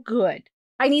like, oh, good.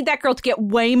 I need that girl to get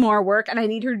way more work, and I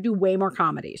need her to do way more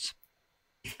comedies.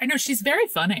 I know, she's very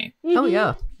funny. Mm-hmm. Oh,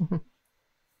 yeah.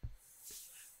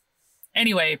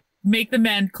 Anyway, make the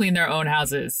men clean their own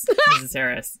houses, Mrs.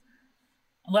 Harris.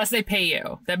 Unless they pay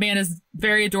you. That man is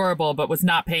very adorable, but was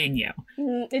not paying you.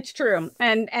 It's true.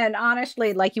 And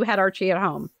honestly, like, you had Archie at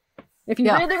home. If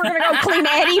you really were going to go clean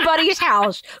anybody's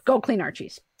house, go clean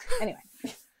Archie's. Anyway.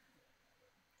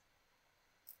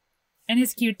 And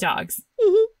his cute dogs.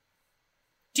 Mm-hmm.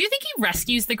 Do you think he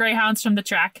rescues the greyhounds from the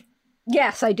track?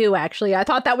 Yes, I do, actually. I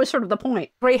thought that was sort of the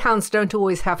point. Greyhounds don't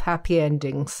always have happy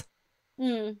endings.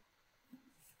 That's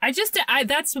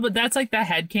like the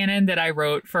headcanon that I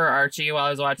wrote for Archie while I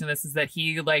was watching this, is that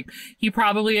he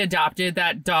probably adopted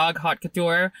that dog Haute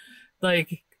Couture,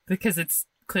 like, because it's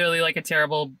clearly like a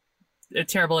terrible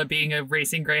at being a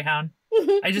racing greyhound.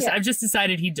 I've just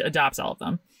decided he adopts all of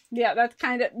them. Yeah,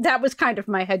 that was kind of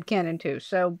my headcanon too.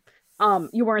 So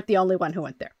you weren't the only one who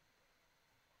went there.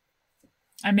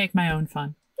 I make my own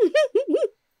fun.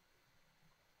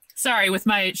 Sorry, with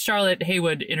my Charlotte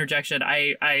Haywood interjection,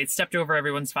 I stepped over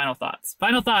everyone's final thoughts.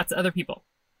 Final thoughts, other people.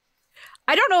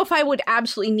 I don't know if I would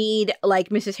absolutely need, like,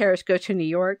 Mrs. Harris Goes to New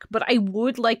York, but I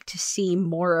would like to see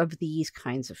more of these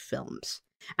kinds of films.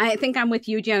 I think I'm with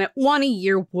you, Janet. One a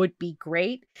year would be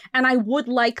great. And I would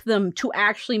like them to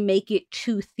actually make it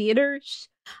to theaters.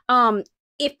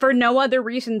 If for no other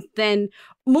reason than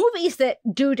movies that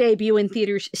do debut in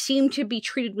theaters seem to be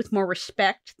treated with more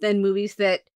respect than movies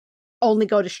that only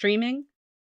go to streaming.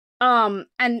 And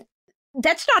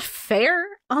that's not fair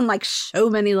on like so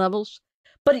many levels,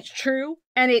 but it's true.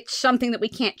 And it's something that we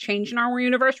can't change in our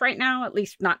universe right now, at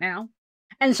least not now.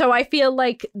 And so I feel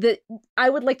like I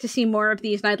would like to see more of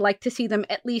these, and I'd like to see them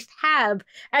at least have,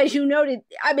 as you noted,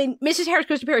 I mean, Mrs. Harris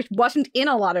Goes to Paris wasn't in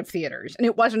a lot of theaters, and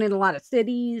it wasn't in a lot of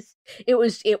cities. It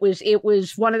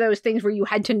was one of those things where you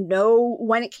had to know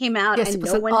when it came out and know when to go. Yes,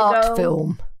 it was an art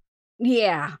film.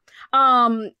 Yeah.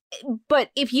 But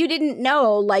if you didn't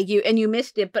know, like you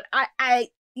missed it, but I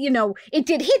it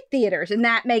did hit theaters, and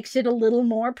that makes it a little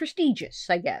more prestigious,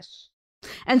 I guess.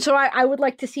 And so I would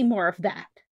like to see more of that.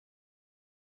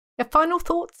 Final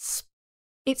thoughts?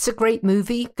 It's a great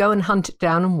movie. Go and hunt it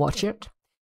down and watch it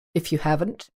if you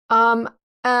haven't. And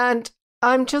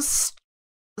I'm just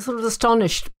sort of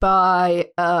astonished by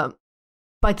the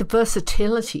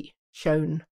versatility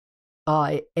shown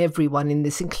by everyone in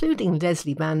this, including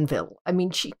Leslie Manville. I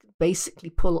mean, she could basically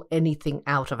pull anything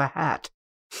out of a hat,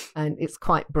 and it's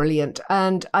quite brilliant.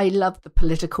 And I love the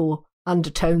political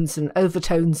undertones and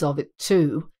overtones of it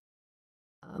too.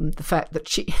 The fact that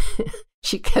she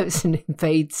she goes and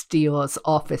invades Dior's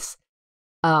office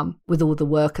with all the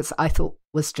workers, I thought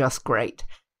was just great.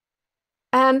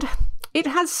 And it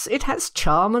has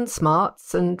charm and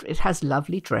smarts, and it has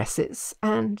lovely dresses,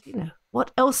 and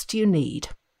what else do you need?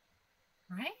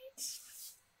 Right.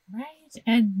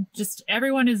 And just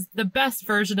everyone is the best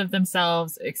version of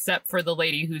themselves, except for the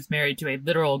lady who's married to a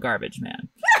literal garbage man.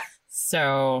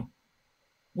 So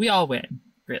we all win,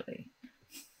 really.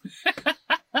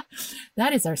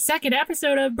 That is our second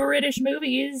episode of British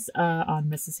Movies on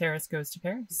Mrs. Harris Goes to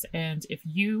Paris. And if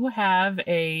you have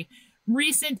a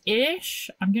recent-ish,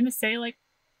 I'm going to say like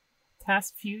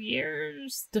past few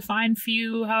years, define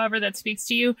few, however that speaks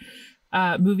to you,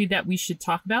 movie that we should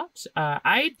talk about.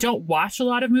 I don't watch a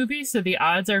lot of movies, so the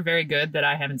odds are very good that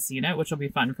I haven't seen it, which will be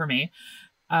fun for me.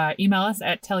 Email us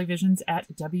at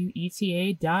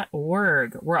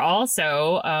televisions@weta.org. We're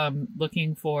also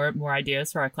looking for more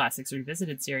ideas for our Classics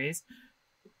Revisited series,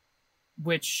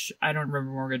 which I don't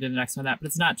remember when we're going to do the next one, but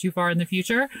it's not too far in the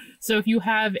future. So if you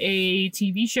have a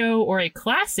TV show or a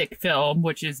classic film,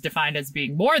 which is defined as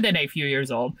being more than a few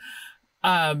years old,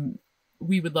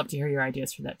 we would love to hear your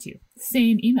ideas for that too.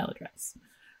 Same email address.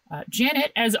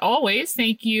 Janet, as always,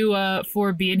 thank you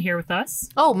for being here with us.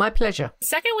 Oh, my pleasure.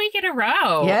 Second week in a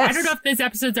row. Yes. I don't know if these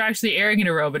episodes are actually airing in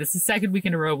a row, but it's the second week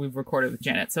in a row we've recorded with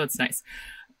Janet, so it's nice.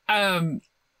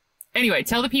 Anyway,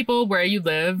 tell the people where you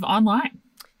live online.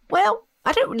 Well,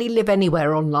 I don't really live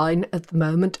anywhere online at the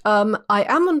moment. I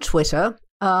am on Twitter,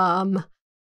 and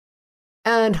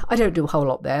I don't do a whole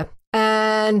lot there.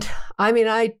 And I mean,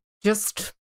 I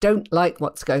just don't like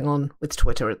what's going on with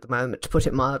Twitter at the moment, to put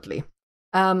it mildly.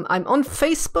 I'm on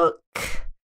Facebook.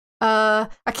 I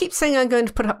keep saying I'm going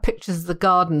to put up pictures of the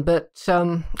garden, but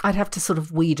I'd have to sort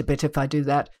of weed a bit if I do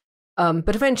that.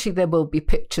 But eventually there will be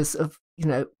pictures of,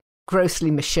 grossly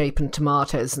misshapen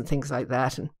tomatoes and things like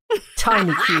that, and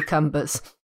tiny cucumbers,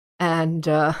 and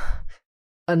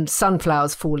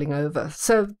sunflowers falling over.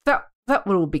 So that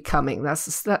will all be coming.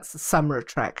 That's the summer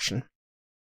attraction.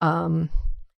 And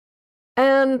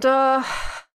I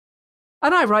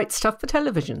write stuff for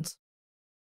televisions.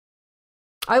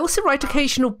 I also write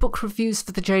occasional book reviews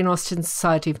for the Jane Austen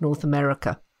Society of North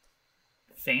America.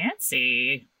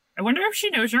 Fancy. I wonder if she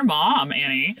knows your mom,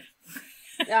 Annie.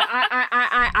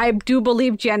 I do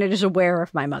believe Janet is aware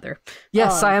of my mother.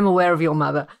 Yes, I am aware of your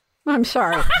mother. I'm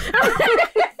sorry.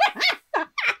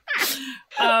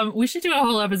 We should do a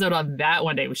whole episode on that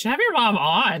one day. We should have your mom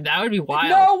on. That would be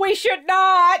wild. No, we should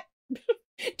not.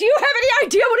 Do you have any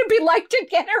idea what it'd be like to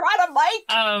get her on a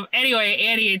mic? Anyway,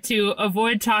 Annie, to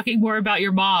avoid talking more about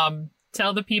your mom,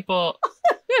 tell the people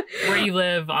where you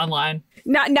live online.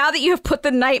 Now that you have put the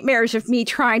nightmares of me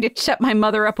trying to set my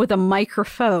mother up with a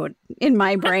microphone in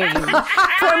my brain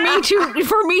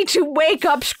for me to wake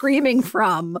up screaming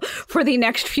from for the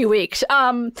next few weeks.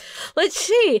 Let's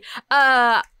see.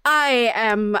 I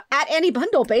am at Annie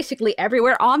Bundle basically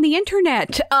everywhere on the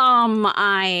internet.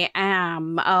 I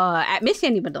am at Miss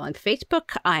Annie Bundle on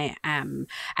Facebook. I am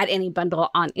at Annie Bundle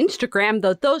on Instagram,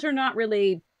 though those are not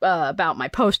really about my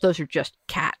posts. Those are just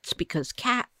cats because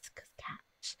cats.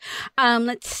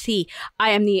 Let's see. I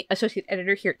am the associate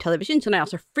editor here at Televisions, and I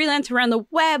also freelance around the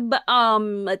web.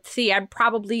 Let's see. I'm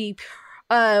probably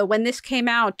when this came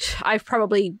out, I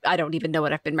don't even know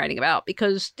what I've been writing about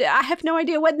because I have no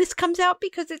idea when this comes out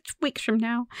because it's weeks from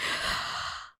now.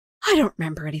 I don't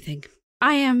remember anything.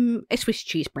 I am a Swiss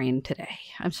cheese brain today.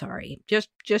 I'm sorry.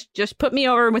 Just put me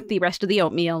over with the rest of the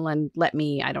oatmeal and let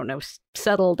me, I don't know,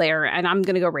 settle there. And I'm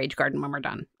going to go Rage Garden when we're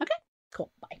done. Okay,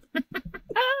 cool. Bye.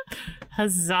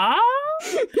 Huzzah!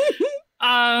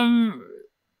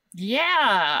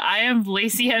 Yeah, I am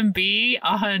Lacey MB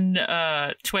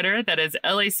on Twitter. That is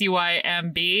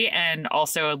LACYMB, and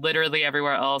also literally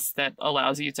everywhere else that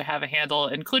allows you to have a handle,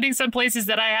 including some places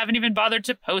that I haven't even bothered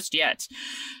to post yet.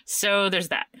 So there's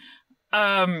that.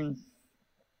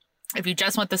 If you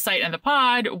just want the site and the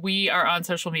pod, we are on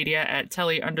social media at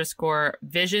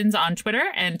Telly_Visions on Twitter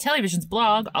and Televisions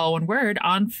blog, all one word,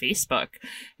 on Facebook.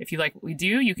 If you like what we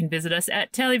do, you can visit us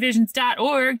at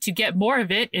televisions.org to get more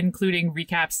of it, including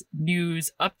recaps,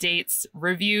 news, updates,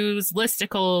 reviews,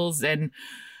 listicles, and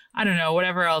I don't know,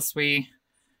 whatever else we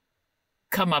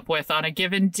come up with on a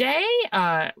given day.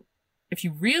 If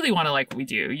you really want to like what we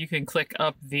do, you can click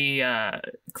on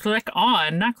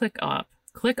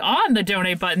the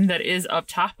donate button that is up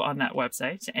top on that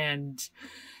website and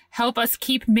help us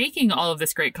keep making all of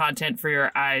this great content for your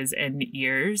eyes and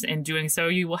ears. In doing so,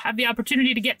 you will have the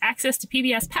opportunity to get access to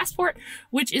PBS Passport,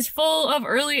 which is full of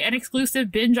early and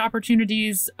exclusive binge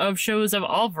opportunities of shows of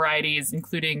all varieties,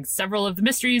 including several of the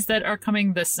mysteries that are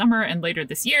coming this summer and later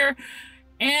this year,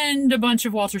 and a bunch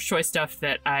of Walter's Choice stuff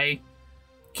that I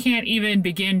can't even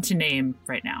begin to name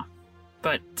right now.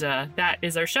 But that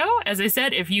is our show. As I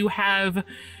said, if you have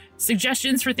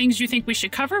suggestions for things you think we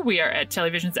should cover, we are at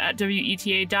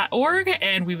televisions@weta.org,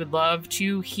 and we would love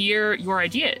to hear your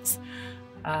ideas.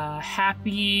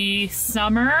 Happy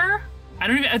summer.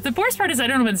 The worst part is I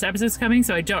don't know when this episode's coming,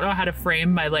 so I don't know how to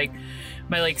frame my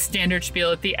standard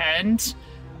spiel at the end.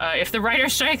 If the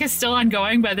writer's strike is still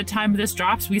ongoing by the time this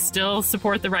drops, we still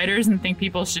support the writers and think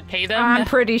people should pay them. I'm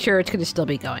pretty sure it's going to still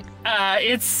be going.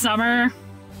 It's summer.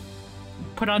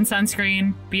 Put on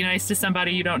sunscreen. Be nice to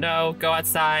somebody you don't know. Go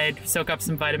outside. Soak up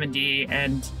some vitamin D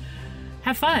and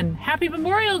have fun. Happy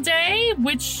Memorial Day,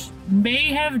 which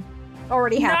may have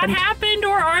already not happened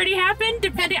or already happened,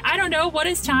 depending. I don't know. What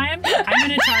is time?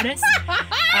 I'm in a TARDIS.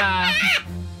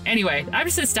 Anyway, I'm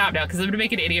just going to stop now because I'm going to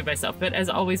make an idiot of myself. But as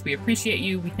always, we appreciate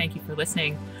you. We thank you for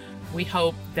listening. We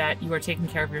hope that you are taking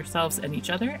care of yourselves and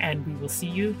each other, and we will see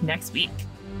you next week.